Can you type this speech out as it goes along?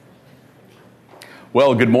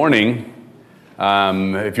Well, good morning.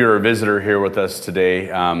 If you're a visitor here with us today,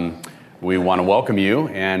 we want to welcome you.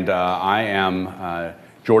 And I am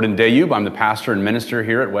Jordan Dayub. I'm the pastor and minister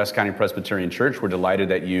here at West County Presbyterian Church. We're delighted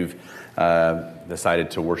that you've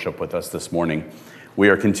decided to worship with us this morning. We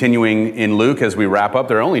are continuing in Luke as we wrap up.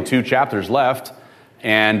 There are only 2 chapters left,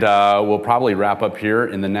 and we'll probably wrap up here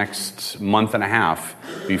in the next month and a half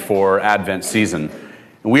before Advent season.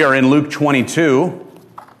 We are in Luke 22.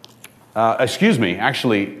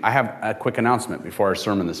 Actually, I have a quick announcement before our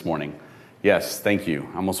sermon this morning. Yes, thank you.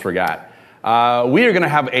 I almost forgot. We are going to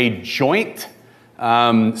have a joint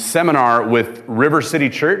seminar with River City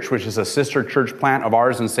Church, which is a sister church plant of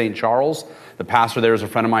ours in St. Charles. The pastor there is a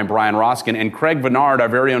friend of mine, Brian Roskin, and Craig Vennard, our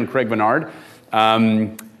very own Craig Vennard,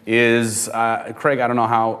 Craig, I don't know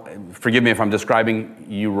how, forgive me if I'm describing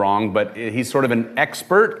you wrong, but he's sort of an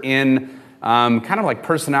expert in kind of like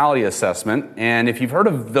personality assessment. And if you've heard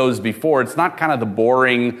of those before, it's not kind of the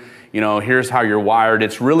boring, here's how you're wired.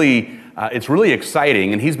 It's really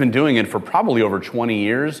exciting. And he's been doing it for probably over 20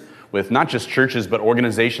 years with not just churches, but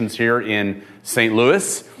organizations here in St.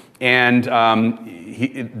 Louis. And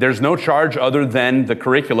there's no charge other than the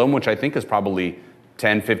curriculum, which I think is probably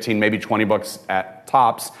 10, 15, maybe $20 at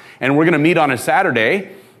tops. And we're going to meet on a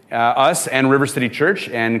Saturday, us and River City Church.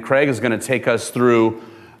 And Craig is going to take us through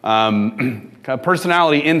a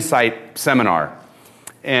personality insight seminar.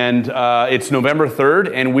 And it's November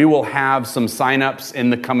 3rd, and we will have some sign-ups in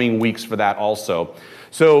the coming weeks for that also.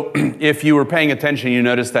 So if you were paying attention, you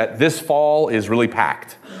noticed that this fall is really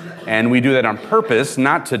packed. And we do that on purpose,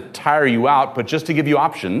 not to tire you out, but just to give you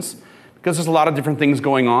options, because there's a lot of different things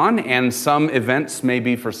going on, and some events may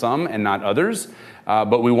be for some and not others.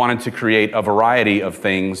 But we wanted to create a variety of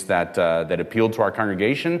things that appealed to our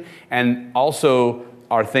congregation, and also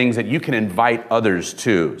are things that you can invite others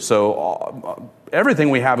to. So everything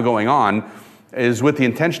we have going on is with the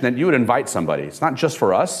intention that you would invite somebody. It's not just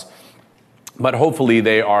for us, but hopefully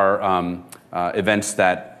they are events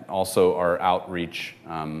that also are outreach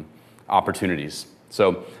opportunities.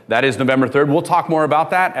 So that is November 3rd. We'll talk more about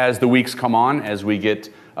that as the weeks come on, as we get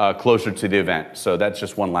closer to the event. So that's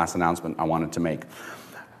just one last announcement I wanted to make.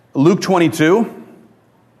 Luke 22,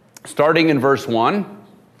 starting in verse 1.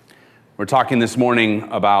 We're talking this morning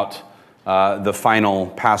about the final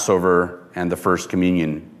Passover and the first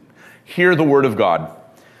communion. Hear the word of God.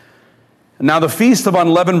 Now the feast of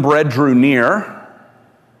unleavened bread drew near,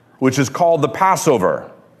 which is called the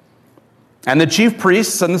Passover. And the chief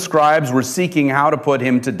priests and the scribes were seeking how to put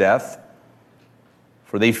him to death,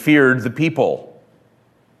 for they feared the people.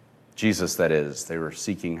 Jesus, that is. They were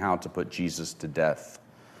seeking how to put Jesus to death.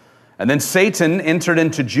 And then Satan entered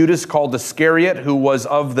into Judas called Iscariot, who was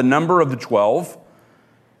of the number of the 12.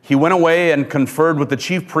 He went away and conferred with the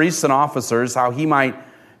chief priests and officers how he might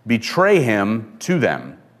betray him to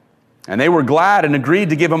them. And they were glad and agreed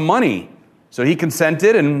to give him money. So he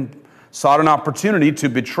consented and sought an opportunity to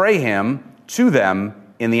betray him to them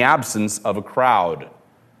in the absence of a crowd.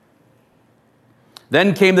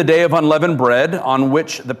 Then came the day of unleavened bread, on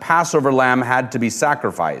which the Passover lamb had to be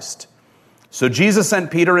sacrificed. So Jesus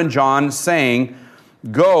sent Peter and John, saying,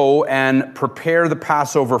 "Go and prepare the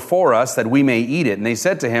Passover for us, that we may eat it." And they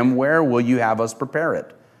said to him, "Where will you have us prepare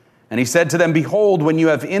it?" And he said to them, "Behold, when you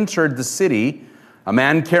have entered the city, a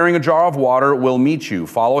man carrying a jar of water will meet you.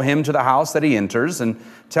 Follow him to the house that he enters, and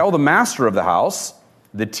tell the master of the house,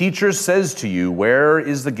 'The teacher says to you, where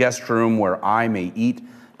is the guest room where I may eat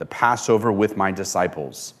the Passover with my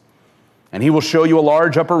disciples? And he will show you a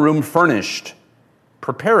large upper room furnished.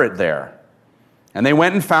 Prepare it there.' And they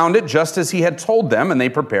went and found it just as he had told them, and they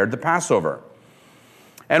prepared the Passover.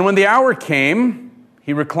 And when the hour came,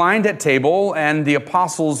 he reclined at table, and the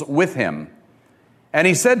apostles with him. And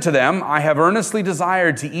he said to them, 'I have earnestly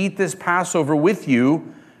desired to eat this Passover with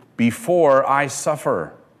you before I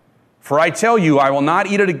suffer. For I tell you, I will not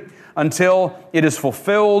eat it until it is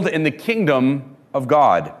fulfilled in the kingdom of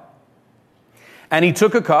God.' And he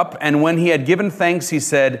took a cup, and when he had given thanks, he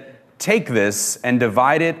said, 'Take this and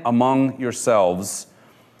divide it among yourselves.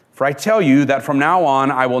 For I tell you that from now on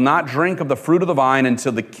I will not drink of the fruit of the vine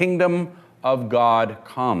until the kingdom of God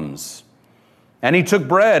comes.' And he took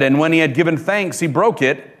bread, and when he had given thanks, he broke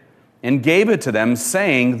it and gave it to them,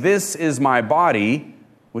 saying, 'This is my body,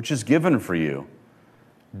 which is given for you.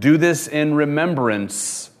 Do this in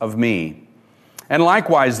remembrance of me.' And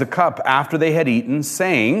likewise the cup after they had eaten,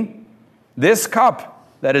 saying, 'This cup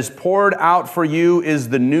that is poured out for you is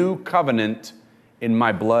the new covenant in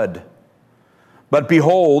my blood. But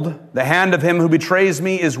behold, the hand of him who betrays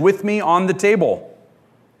me is with me on the table.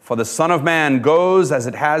 For the Son of Man goes as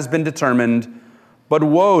it has been determined, but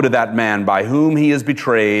woe to that man by whom he is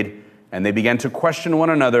betrayed. And they began to question one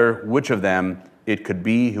another which of them it could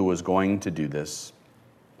be who was going to do this.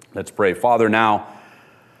 Let's pray. Father, now,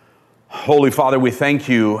 Holy Father, we thank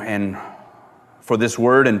you and for this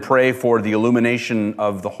word and pray for the illumination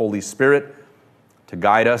of the Holy Spirit to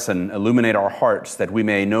guide us and illuminate our hearts that we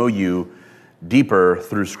may know you deeper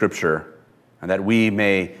through Scripture and that we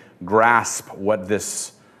may grasp what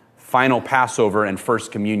this final Passover and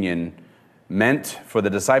First Communion meant for the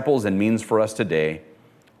disciples and means for us today.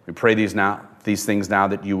 We pray these things now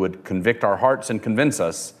that you would convict our hearts and convince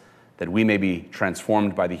us that we may be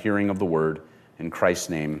transformed by the hearing of the word. In Christ's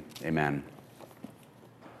name, amen.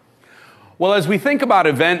 Well, as we think about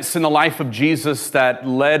events in the life of Jesus that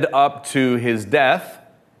led up to his death,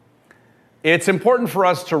 it's important for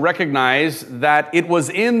us to recognize that it was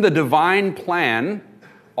in the divine plan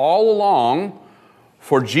all along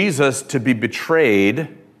for Jesus to be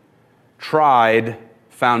betrayed, tried,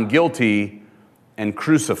 found guilty, and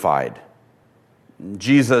crucified.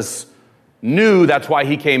 Jesus knew that's why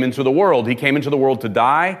he came into the world. He came into the world to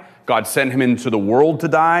die. God sent him into the world to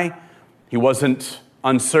die. He wasn't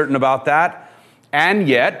uncertain about that. And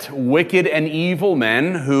yet, wicked and evil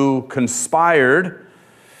men who conspired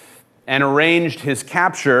and arranged his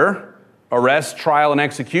capture, arrest, trial, and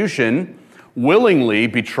execution willingly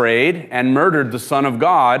betrayed and murdered the Son of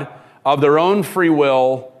God of their own free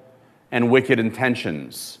will and wicked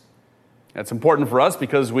intentions. That's important for us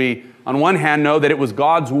because we, on one hand, know that it was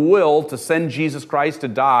God's will to send Jesus Christ to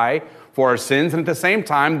die for our sins, and at the same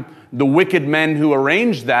time, the wicked men who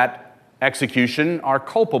arranged that execution are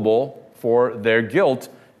culpable for their guilt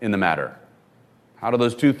in the matter. How do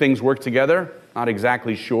those two things work together? Not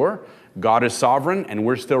exactly sure. God is sovereign, and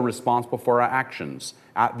we're still responsible for our actions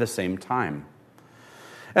at the same time.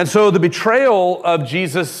 And so the betrayal of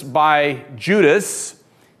Jesus by Judas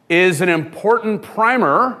is an important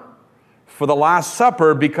primer for the Last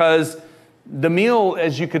Supper because the meal,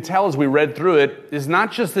 as you could tell as we read through it, is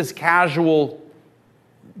not just this casual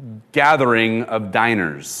gathering of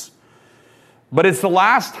diners, but it's the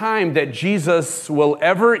last time that Jesus will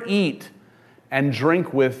ever eat and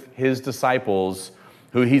drink with his disciples,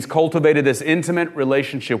 who he's cultivated this intimate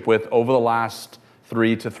relationship with over the last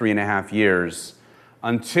 3 to 3.5 years,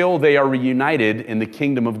 until they are reunited in the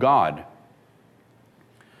kingdom of God.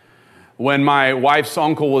 When my wife's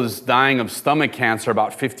uncle was dying of stomach cancer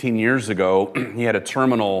about 15 years ago, he had a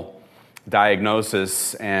terminal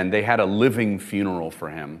diagnosis, and they had a living funeral for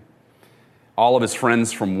him. All of his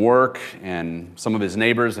friends from work and some of his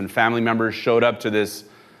neighbors and family members showed up to this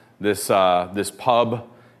pub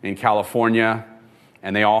in California,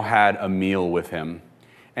 and they all had a meal with him.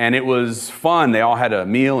 And it was fun. They all had a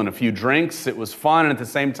meal and a few drinks. It was fun, and at the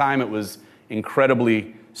same time, it was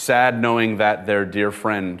incredibly sad knowing that their dear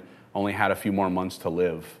friend only had a few more months to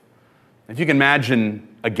live. If you can imagine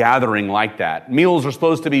a gathering like that. Meals are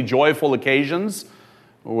supposed to be joyful occasions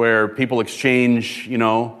where people exchange,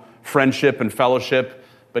 friendship and fellowship.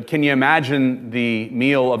 But can you imagine the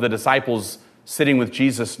meal of the disciples sitting with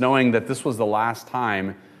Jesus, knowing that this was the last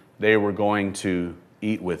time they were going to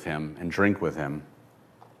eat with him and drink with him?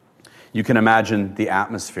 You can imagine the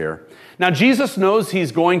atmosphere. Now, Jesus knows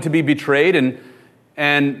he's going to be betrayed,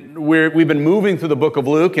 and we've been moving through the book of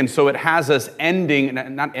Luke, and so it has us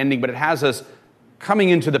but it has us coming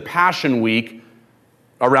into the Passion Week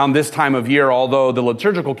around this time of year, although the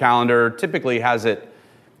liturgical calendar typically has it,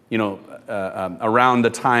 around the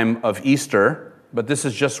time of Easter. But this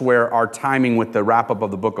is just where our timing with the wrap-up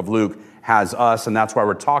of the book of Luke has us, and that's why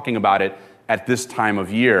we're talking about it at this time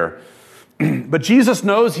of year. But Jesus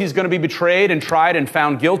knows he's going to be betrayed and tried and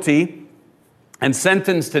found guilty and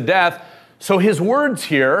sentenced to death. So his words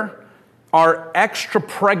here are extra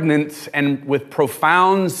pregnant and with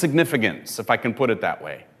profound significance, if I can put it that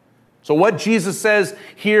way. So what Jesus says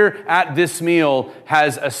here at this meal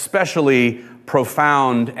has especially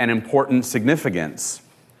profound and important significance.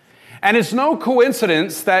 And it's no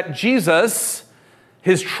coincidence that Jesus,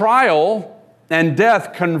 his trial and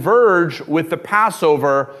death converge with the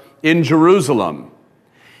Passover in Jerusalem.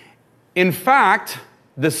 In fact,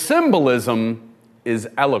 the symbolism is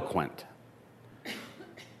eloquent.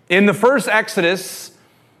 In the first Exodus,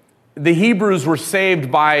 the Hebrews were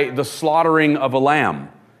saved by the slaughtering of a lamb,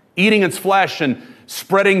 eating its flesh and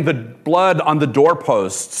spreading the blood on the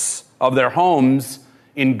doorposts of their homes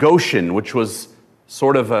in Goshen, which was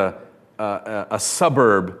sort of a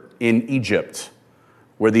suburb in Egypt,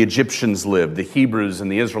 where the Egyptians lived. The Hebrews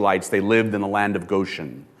and the Israelites, they lived in the land of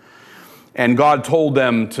Goshen. And God told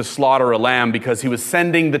them to slaughter a lamb because he was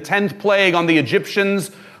sending the 10th plague on the Egyptians,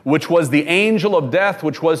 which was the angel of death,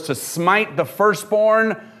 which was to smite the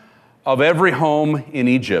firstborn of every home in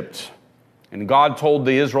Egypt. And God told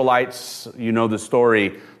the Israelites, you know the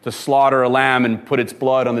story, to slaughter a lamb and put its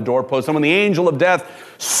blood on the doorpost. And when the angel of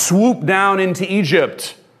death swooped down into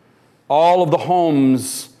Egypt, all of the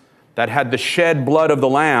homes that had the shed blood of the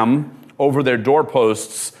lamb over their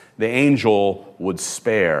doorposts, the angel would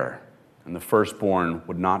spare, and the firstborn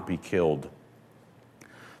would not be killed.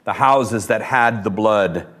 The houses that had the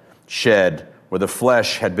blood shed, where the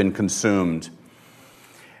flesh had been consumed.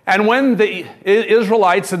 And when the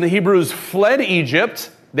Israelites and the Hebrews fled Egypt,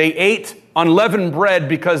 they ate unleavened bread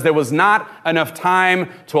because there was not enough time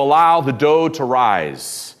to allow the dough to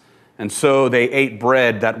rise. And so they ate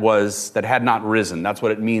bread that had not risen. That's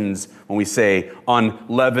what it means when we say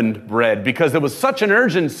unleavened bread, because there was such an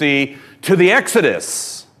urgency to the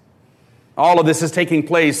Exodus. All of this is taking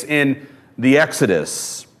place in the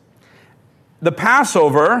Exodus. The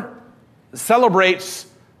Passover celebrates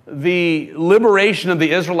the liberation of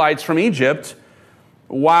the Israelites from Egypt,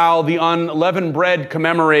 while the unleavened bread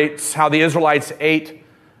commemorates how the Israelites ate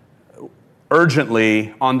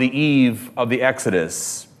urgently on the eve of the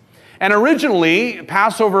Exodus. And originally,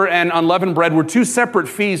 Passover and unleavened bread were two separate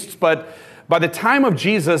feasts, but by the time of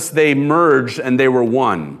Jesus, they merged and they were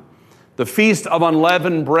one. The Feast of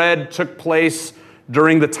Unleavened Bread took place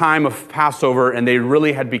during the time of Passover, and they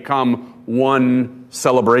really had become one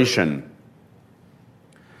celebration.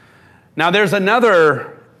 Now, there's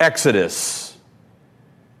another Exodus.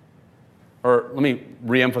 Or let me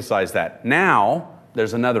reemphasize that. Now,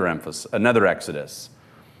 there's another Exodus.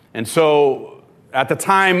 And so, at the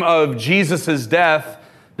time of Jesus' death,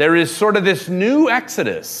 there is sort of this new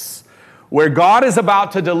Exodus where God is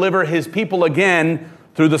about to deliver his people again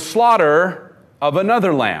through the slaughter of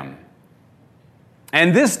another lamb.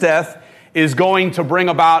 And this death is going to bring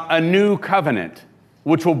about a new covenant,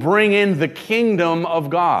 which will bring in the kingdom of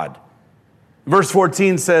God. Verse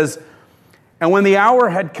 14 says, "And when the hour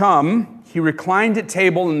had come, he reclined at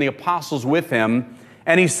table and the apostles with him,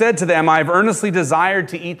 and he said to them, I have earnestly desired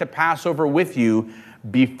to eat the Passover with you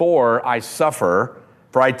before I suffer.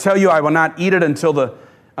 For I tell you, I will not eat it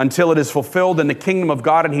until it is fulfilled in the kingdom of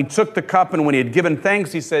God. And he took the cup, and when he had given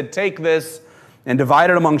thanks, he said, Take this and divide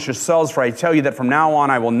it amongst yourselves. For I tell you that from now on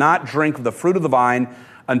I will not drink of the fruit of the vine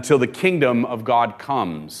until the kingdom of God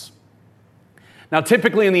comes." Now,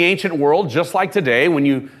 typically in the ancient world, just like today, when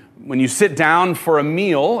you sit down for a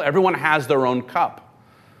meal, everyone has their own cup.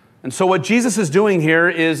 And so what Jesus is doing here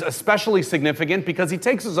is especially significant because he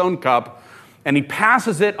takes his own cup and he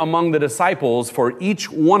passes it among the disciples for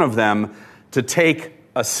each one of them to take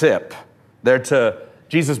a sip.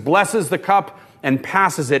 Jesus blesses the cup and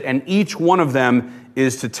passes it, and each one of them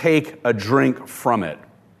is to take a drink from it.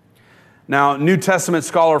 Now, New Testament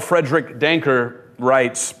scholar Frederick Danker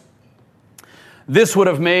writes, "This would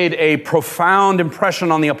have made a profound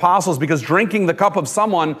impression on the apostles because drinking the cup of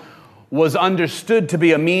someone was understood to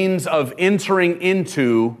be a means of entering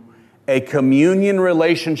into a communion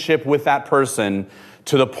relationship with that person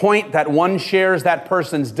to the point that one shares that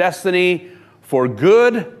person's destiny for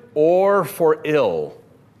good or for ill."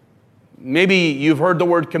 Maybe you've heard the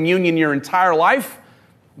word communion your entire life,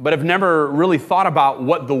 but have never really thought about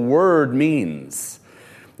what the word means.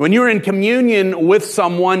 When you're in communion with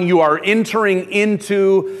someone, you are entering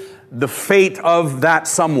into the fate of that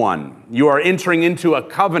someone. You are entering into a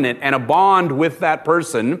covenant and a bond with that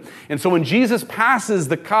person. And so when Jesus passes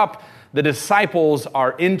the cup, the disciples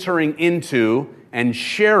are entering into and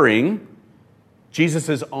sharing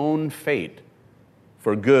Jesus' own fate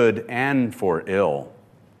for good and for ill.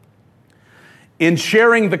 In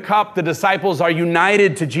sharing the cup, the disciples are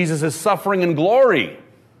united to Jesus' suffering and glory.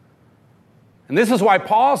 And this is why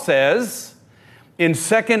Paul says in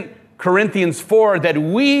 2 Corinthians 4 that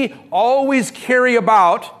we always carry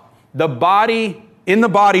about the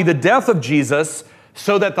death of Jesus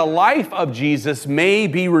so that the life of Jesus may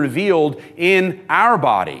be revealed in our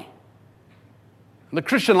body. The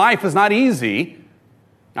Christian life is not easy.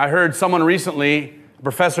 I heard someone recently, a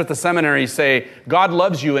professor at the seminary, say, God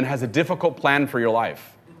loves you and has a difficult plan for your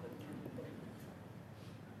life.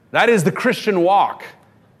 That is the Christian walk.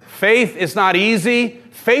 Faith is not easy.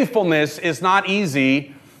 Faithfulness is not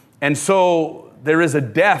easy. And so there is a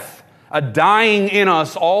death, a dying in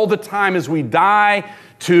us all the time as we die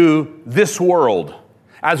to this world.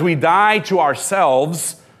 As we die to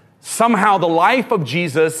ourselves, somehow the life of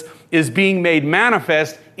Jesus is being made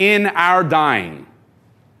manifest in our dying.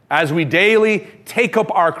 As we daily take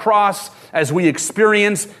up our cross, as we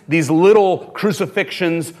experience these little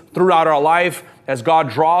crucifixions throughout our life, as God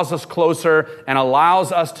draws us closer and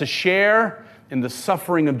allows us to share in the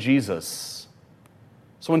suffering of Jesus.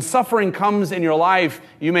 So when suffering comes in your life,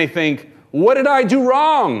 you may think, what did I do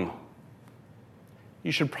wrong?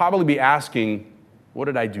 you should probably be asking, what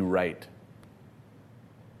did I do right?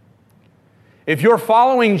 If you're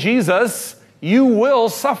following Jesus, you will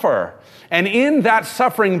suffer. And in that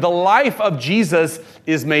suffering, the life of Jesus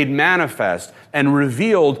is made manifest and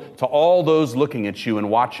revealed to all those looking at you and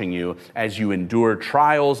watching you as you endure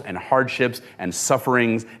trials and hardships and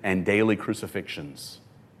sufferings and daily crucifixions.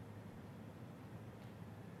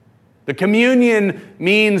 The communion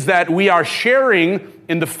means that we are sharing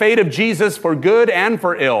in the fate of Jesus for good and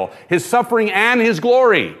for ill, his suffering and his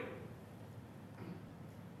glory.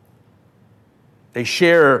 They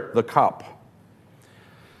share the cup.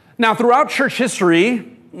 Now, throughout church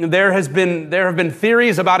history, there have been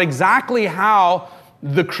theories about exactly how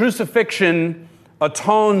the crucifixion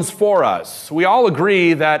atones for us. We all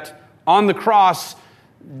agree that on the cross,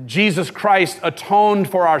 Jesus Christ atoned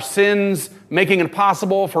for our sins, making it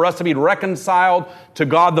possible for us to be reconciled to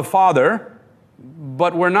God the Father,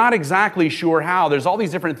 but we're not exactly sure how. There's all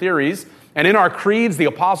these different theories, and in our creeds, the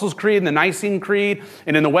Apostles' Creed and the Nicene Creed,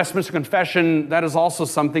 and in the Westminster Confession, that is also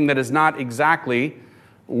something that is not exactly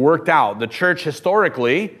worked out. The church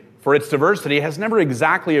historically, for its diversity, has never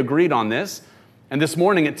exactly agreed on this. And this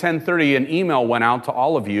morning at 10:30, an email went out to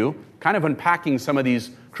all of you, kind of unpacking some of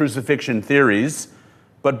these crucifixion theories.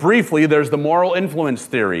 But briefly, there's the moral influence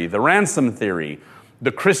theory, the ransom theory,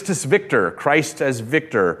 the Christus Victor, Christ as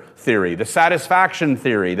victor theory, the satisfaction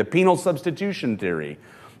theory, the penal substitution theory,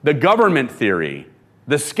 the government theory,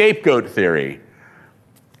 the scapegoat theory.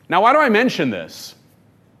 Now, why do I mention this?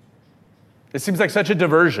 It seems like such a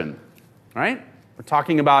diversion, right? We're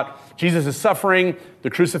talking about Jesus' suffering, the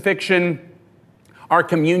crucifixion, our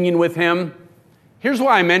communion with him. Here's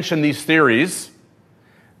why I mention these theories.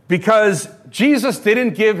 Because Jesus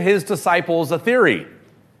didn't give his disciples a theory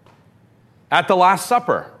at the Last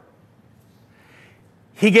Supper.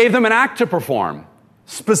 He gave them an act to perform,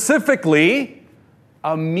 specifically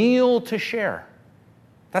a meal to share.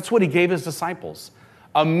 That's what he gave his disciples,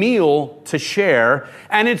 a meal to share,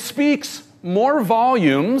 and it speaks more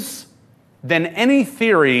volumes than any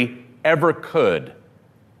theory ever could.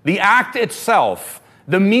 The act itself,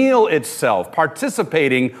 the meal itself,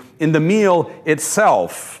 participating in the meal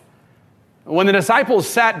itself. When the disciples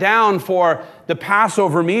sat down for the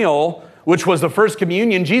Passover meal, which was the first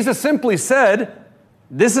communion, Jesus simply said,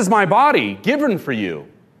 "This is my body given for you.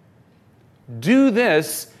 Do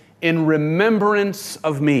this in remembrance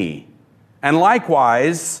of me." And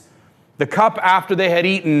likewise, the cup after they had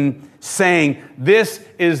eaten, saying, "This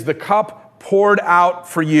is the cup poured out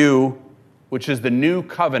for you, which is the new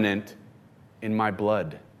covenant in my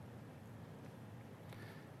blood."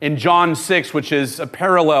 In John 6, which is a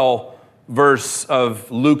parallel verse of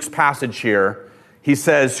Luke's passage here, he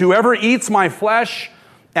says, "Whoever eats my flesh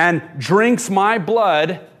and drinks my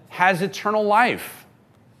blood has eternal life."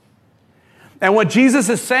 And what Jesus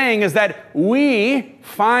is saying is that we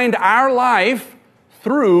find our life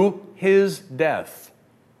through his death.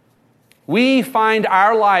 We find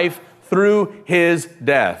our life through his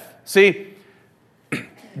death. See,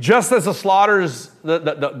 just as the slaughter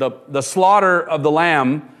of the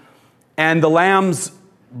lamb and the lamb's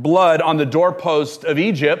blood on the doorpost of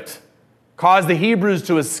Egypt caused the Hebrews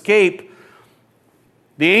to escape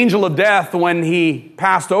the angel of death when he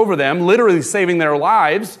passed over them, literally saving their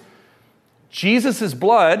lives, Jesus'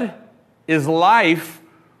 blood is life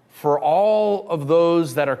for all of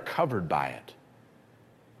those that are covered by it.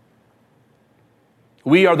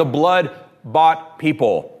 We are the blood-bought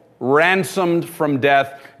people, ransomed from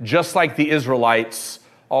death, just like the Israelites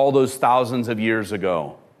all those thousands of years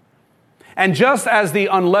ago. And just as the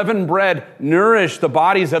unleavened bread nourished the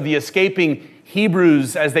bodies of the escaping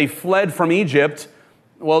Hebrews as they fled from Egypt,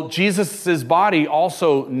 well, Jesus' body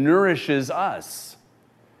also nourishes us.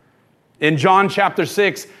 In John chapter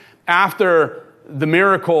 6, after the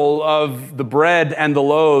miracle of the bread and the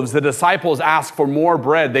loaves, the disciples ask for more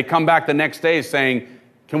bread. They come back the next day saying,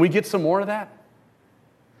 "Can we get some more of that?"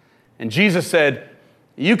 And Jesus said,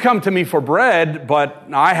 "You come to me for bread, but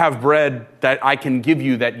I have bread that I can give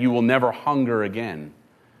you that you will never hunger again."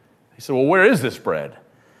 He said, "Well, where is this bread?"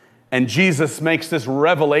 And Jesus makes this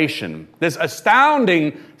revelation, this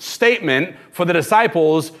astounding statement for the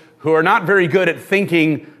disciples who are not very good at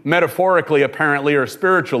thinking metaphorically, apparently, or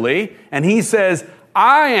spiritually. And he says,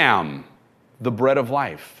 "I am the bread of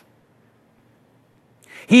life.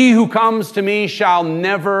 He who comes to me shall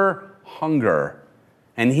never hunger,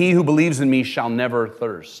 and he who believes in me shall never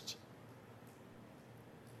thirst."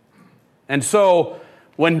 And so,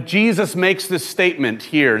 when Jesus makes this statement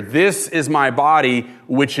here, "This is my body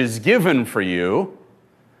which is given for you,"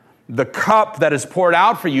 the cup that is poured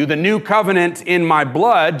out for you, the new covenant in my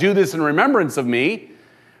blood, do this in remembrance of me,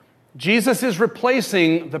 Jesus is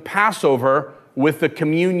replacing the Passover with the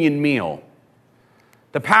communion meal.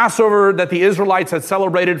 The Passover that the Israelites had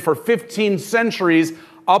celebrated for 15 centuries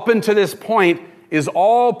up until this point is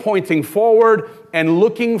all pointing forward and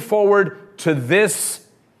looking forward to this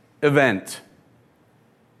event,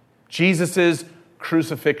 Jesus'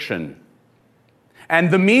 crucifixion.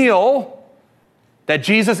 And the meal that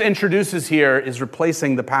Jesus introduces here is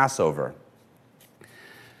replacing the Passover.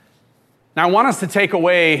 Now, I want us to take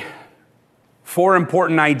away 4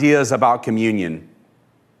 important ideas about communion.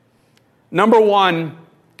 Number 1,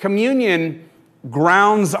 communion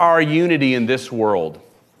grounds our unity in this world.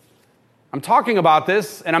 I'm talking about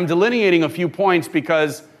this, and I'm delineating a few points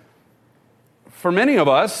because for many of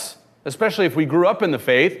us, especially if we grew up in the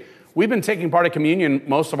faith, we've been taking part of communion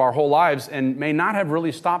most of our whole lives and may not have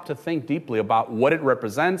really stopped to think deeply about what it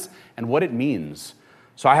represents and what it means.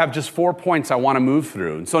 So I have just 4 points I want to move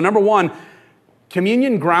through. And so number 1,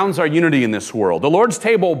 communion grounds our unity in this world. The Lord's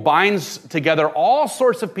table binds together all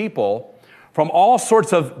sorts of people from all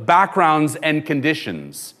sorts of backgrounds and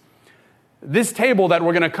conditions. This table that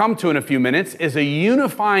we're going to come to in a few minutes is a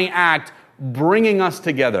unifying act bringing us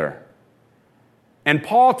together. And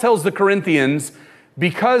Paul tells the Corinthians,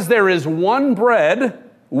 because there is one bread,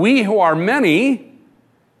 we who are many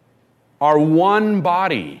are one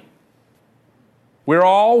body. We're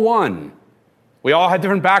all one. We all have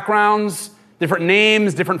different backgrounds, different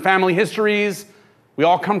names, different family histories. We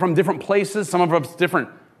all come from different places, some of us different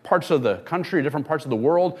parts of the country, different parts of the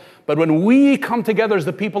world. But when we come together as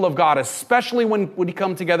the people of God, especially when we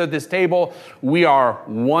come together at this table, we are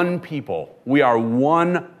one people. We are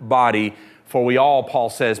one body, for we all, Paul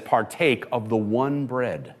says, partake of the one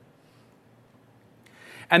bread.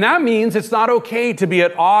 And that means it's not okay to be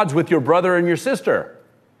at odds with your brother and your sister.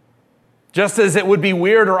 Just as it would be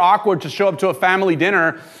weird or awkward to show up to a family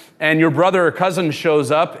dinner and your brother or cousin shows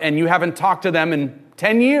up and you haven't talked to them in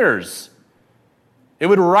 10 years. It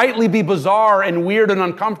would rightly be bizarre and weird and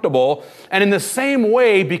uncomfortable. And in the same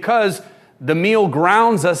way, because the meal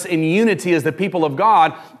grounds us in unity as the people of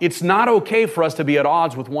God, it's not okay for us to be at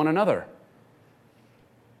odds with one another.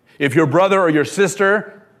 If your brother or your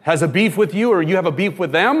sister has a beef with you or you have a beef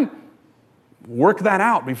with them, work that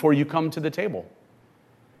out before you come to the table.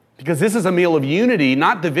 Because this is a meal of unity,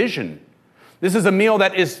 not division. This is a meal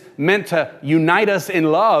that is meant to unite us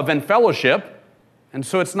in love and fellowship. And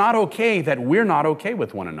so it's not okay that we're not okay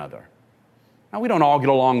with one another. Now, we don't all get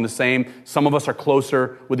along the same. Some of us are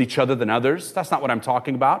closer with each other than others. That's not what I'm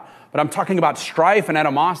talking about. But I'm talking about strife and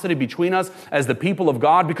animosity between us as the people of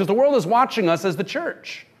God, because the world is watching us as the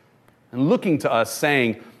church and looking to us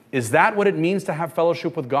saying, is that what it means to have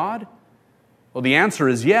fellowship with God? Well, the answer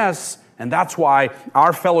is yes, and that's why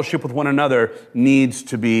our fellowship with one another needs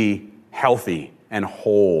to be healthy and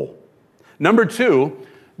whole. Number 2,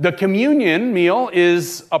 the communion meal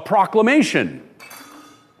is a proclamation.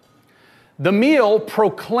 The meal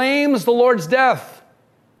proclaims the Lord's death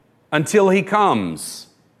until he comes.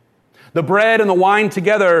 The bread and the wine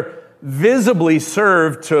together visibly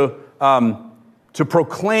serve to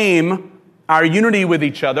proclaim our unity with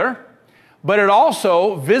each other, but it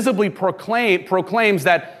also visibly proclaims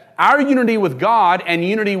that our unity with God and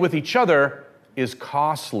unity with each other is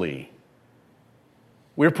costly.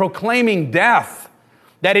 We're proclaiming death,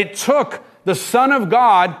 that it took the Son of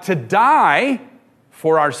God to die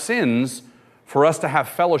for our sins, for us to have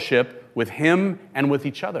fellowship with him and with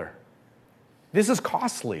each other. This is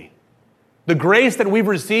costly. The grace that we've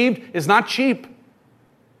received is not cheap.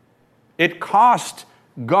 It cost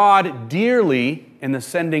God dearly in the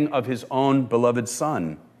sending of his own beloved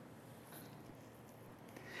Son.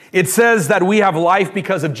 It says that we have life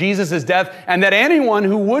because of Jesus' death, and that anyone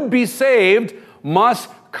who would be saved must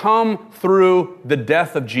come through the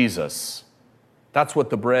death of Jesus. That's what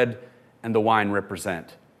the bread and the wine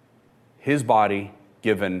represent. His body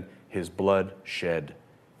given, his blood shed.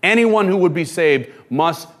 Anyone who would be saved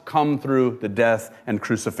must come through the death and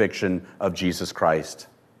crucifixion of Jesus Christ.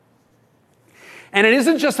 And it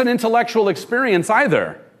isn't just an intellectual experience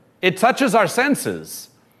either. It touches our senses.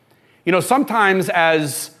 You know, sometimes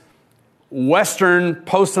as Western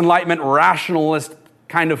post-Enlightenment rationalist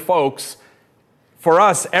kind of folks, for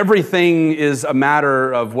us, everything is a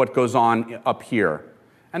matter of what goes on up here.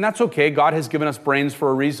 And that's okay. God has given us brains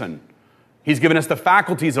for a reason. He's given us the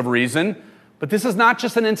faculties of reason. But this is not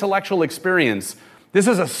just an intellectual experience. This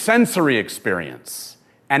is a sensory experience.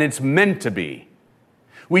 And it's meant to be.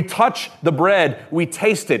 We touch the bread, we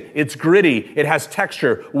taste it, it's gritty, it has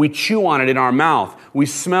texture, we chew on it in our mouth, we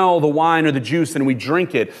smell the wine or the juice and we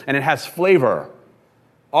drink it, and it has flavor.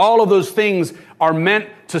 All of those things are meant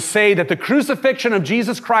to say that the crucifixion of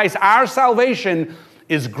Jesus Christ, our salvation,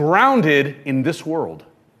 is grounded in this world.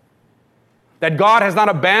 That God has not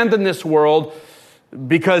abandoned this world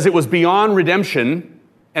because it was beyond redemption,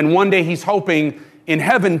 and one day he's hoping in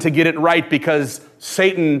heaven to get it right because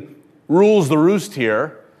Satan rules the roost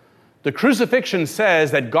here. The crucifixion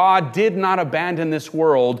says that God did not abandon this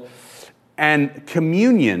world, and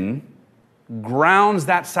communion grounds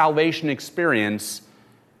that salvation experience,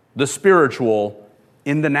 the spiritual,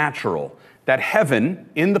 in the natural. That heaven,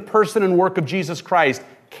 in the person and work of Jesus Christ,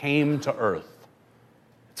 came to earth.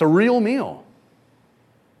 It's a real meal.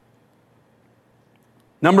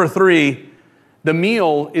 Number 3, the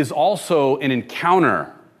meal is also an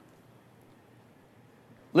encounter.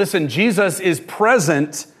 Listen, Jesus is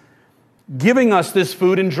present giving us this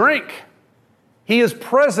food and drink. He is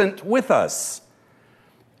present with us.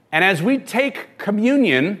 And as we take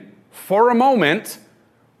communion for a moment,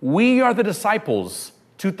 we are the disciples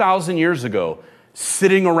 2,000 years ago,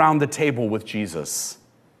 sitting around the table with Jesus,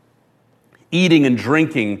 eating and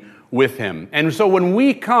drinking with him. And so when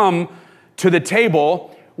we come to the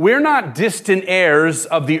table, we're not distant heirs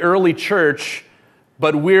of the early church,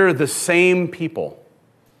 but we're the same people.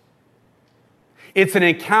 It's an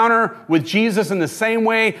encounter with Jesus in the same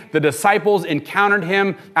way the disciples encountered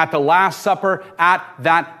him at the Last Supper at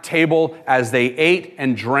that table as they ate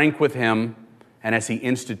and drank with him and as he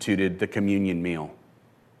instituted the communion meal.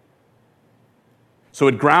 So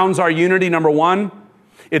it grounds our unity, number 1.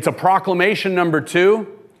 It's a proclamation, number 2.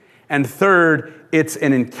 And third, it's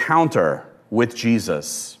an encounter with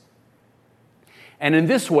Jesus. And in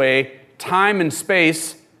this way, time and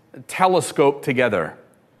space telescope together.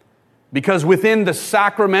 Because within the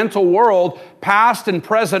sacramental world, past and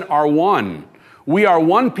present are one. We are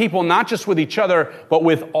one people, not just with each other, but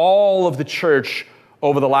with all of the church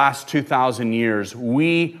over the last 2,000 years.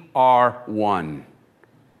 We are one.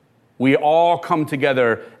 We all come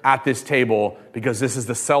together at this table because this is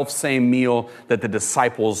the self-same meal that the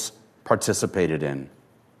disciples participated in.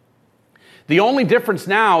 The only difference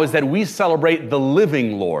now is that we celebrate the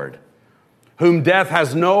living Lord, whom death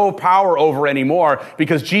has no power over anymore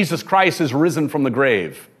because Jesus Christ is risen from the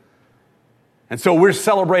grave. And so we're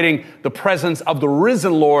celebrating the presence of the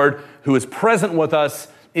risen Lord who is present with us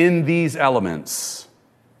in these elements.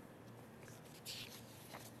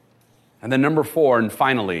 And then number 4, and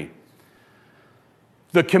finally,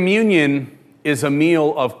 the communion is a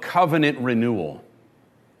meal of covenant renewal.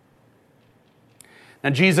 Now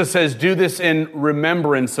Jesus says, do this in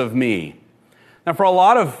remembrance of me. Now for a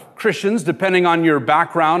lot of Christians, depending on your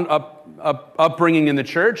background, upbringing in the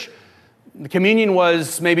church, the communion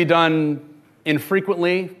was maybe done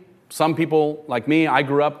infrequently. Some people, like me, I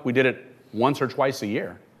grew up, we did it once or twice a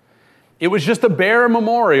year. It was just a bare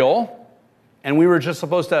memorial, and we were just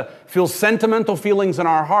supposed to feel sentimental feelings in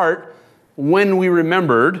our heart when we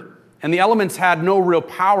remembered, and the elements had no real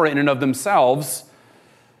power in and of themselves.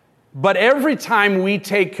 But every time we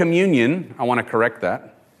take communion, I want to correct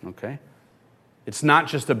that, okay? It's not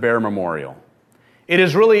just a bare memorial. It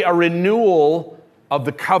is really a renewal of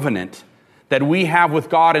the covenant that we have with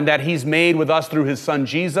God and that he's made with us through his son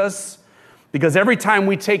Jesus. Because every time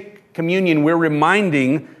we take communion, we're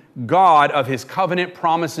reminding God of his covenant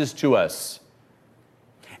promises to us.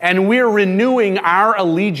 And we're renewing our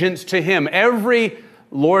allegiance to him. Every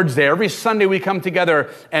Lord's Day, every Sunday we come together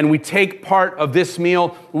and we take part of this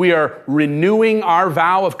meal, we are renewing our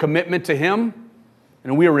vow of commitment to him.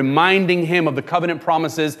 And we are reminding him of the covenant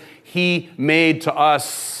promises he made to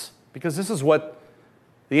us. Because this is what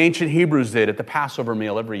the ancient Hebrews did at the Passover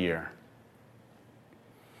meal every year.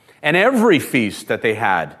 And every feast that they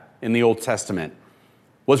had in the Old Testament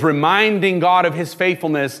was reminding God of his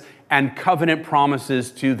faithfulness and covenant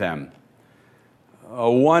promises to them.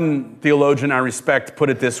 One theologian I respect put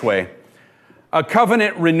it this way: a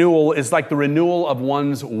covenant renewal is like the renewal of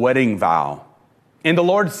one's wedding vow. In the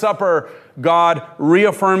Lord's Supper, God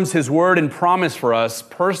reaffirms his word and promise for us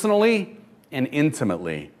personally and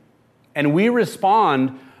intimately. And we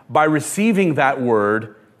respond by receiving that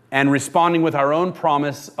word and responding with our own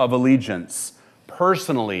promise of allegiance,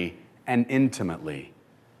 personally and intimately.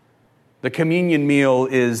 The communion meal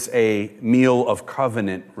is a meal of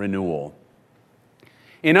covenant renewal.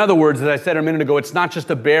 In other words, as I said a minute ago, it's not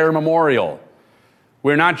just a bare memorial.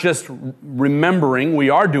 We're not just remembering,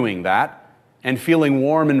 we are doing that, and feeling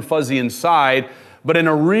warm and fuzzy inside, but in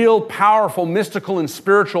a real powerful, mystical, and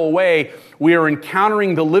spiritual way, we are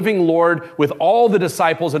encountering the living Lord with all the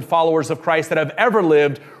disciples and followers of Christ that have ever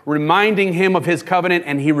lived, reminding him of his covenant,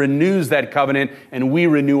 and he renews that covenant, and we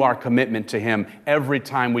renew our commitment to him every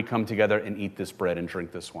time we come together and eat this bread and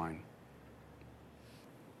drink this wine.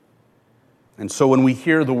 And so when we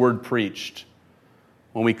hear the word preached,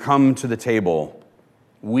 when we come to the table,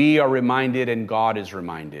 we are reminded and God is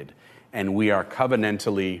reminded, and we are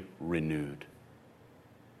covenantally renewed.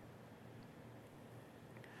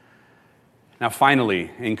 Now,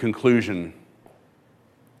 finally, in conclusion,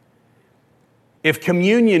 if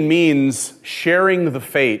communion means sharing the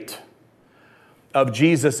fate of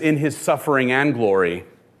Jesus in his suffering and glory,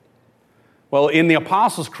 well, in the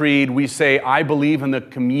Apostles' Creed, we say, I believe in the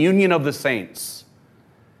communion of the saints,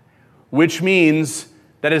 which means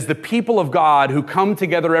that as the people of God who come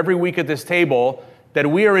together every week at this table, that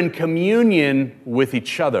we are in communion with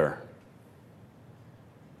each other.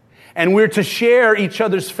 And we're to share each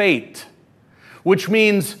other's fate, which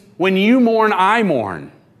means when you mourn, I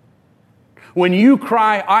mourn. When you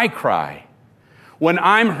cry, I cry. When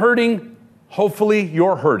I'm hurting, hopefully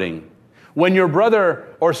you're hurting. When your brother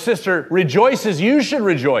or sister rejoices, you should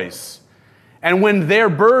rejoice. And when they're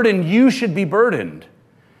burdened, you should be burdened.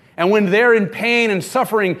 And when they're in pain and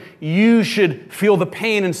suffering, you should feel the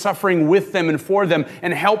pain and suffering with them and for them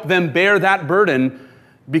and help them bear that burden,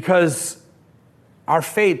 because our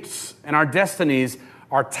fates and our destinies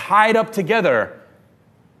are tied up together,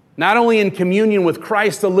 not only in communion with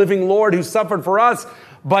Christ, the living Lord who suffered for us,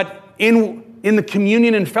 but in the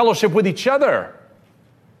communion and fellowship with each other.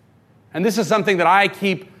 And this is something that I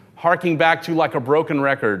keep harking back to like a broken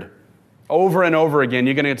record over and over again.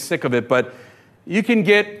 You're going to get sick of it, but you can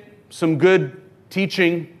get some good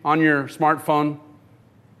teaching on your smartphone.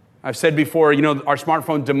 I've said before, our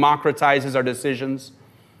smartphone democratizes our decisions,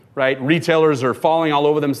 right? Retailers are falling all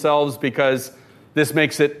over themselves because this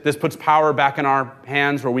puts power back in our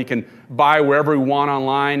hands where we can buy wherever we want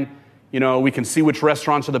online. We can see which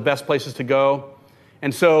restaurants are the best places to go.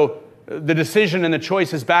 And so the decision and the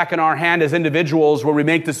choice is back in our hand as individuals, where we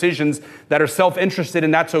make decisions that are self-interested,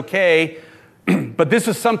 and that's okay. But this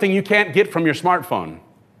is something you can't get from your smartphone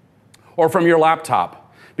or from your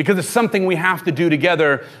laptop, because it's something we have to do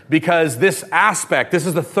together, because this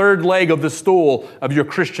is the third leg of the stool of your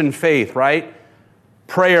Christian faith, right?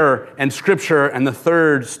 Prayer and Scripture, and the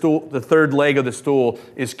third leg of the stool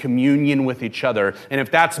is communion with each other. And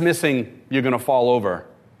if that's missing, you're going to fall over,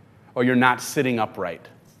 or you're not sitting upright,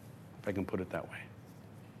 if I can put it that way.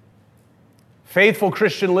 Faithful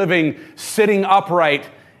Christian living, sitting upright,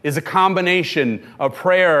 is a combination of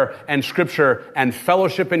prayer and Scripture and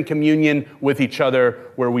fellowship and communion with each other,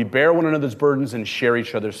 where we bear one another's burdens and share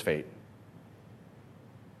each other's fate.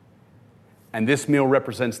 And this meal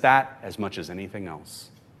represents that as much as anything else.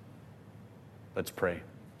 Let's pray.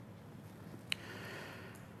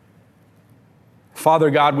 Father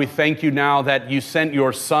God, we thank you now that you sent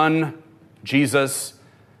your Son, Jesus,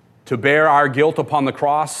 to bear our guilt upon the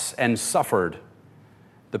cross and suffered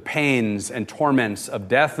the pains and torments of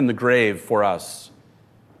death and the grave for us.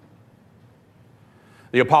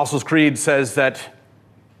 The Apostles' Creed says that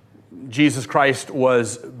Jesus Christ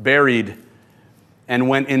was buried and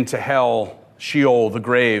went into hell, Sheol, the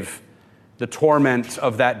grave, the torment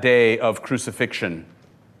of that day of crucifixion,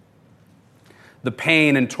 the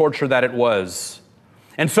pain and torture that it was.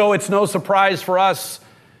 And so it's no surprise for us,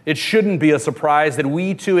 it shouldn't be a surprise, that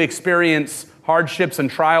we too experience hardships and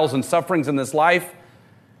trials and sufferings in this life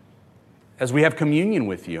as we have communion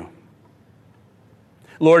with you.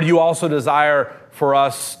 Lord, you also desire for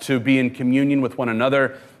us to be in communion with one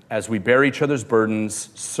another as we bear each other's burdens,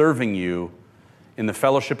 serving you in the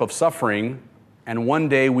fellowship of suffering, and one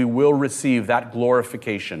day we will receive that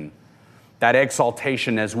glorification, that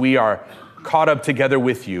exaltation, as we are caught up together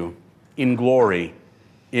with you in glory,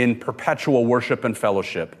 in perpetual worship and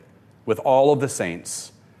fellowship with all of the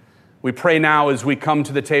saints. We pray now as we come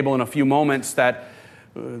to the table in a few moments that,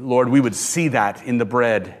 Lord, we would see that in the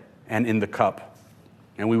bread and in the cup,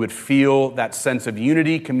 and we would feel that sense of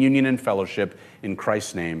unity, communion, and fellowship. In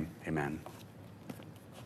Christ's name, amen.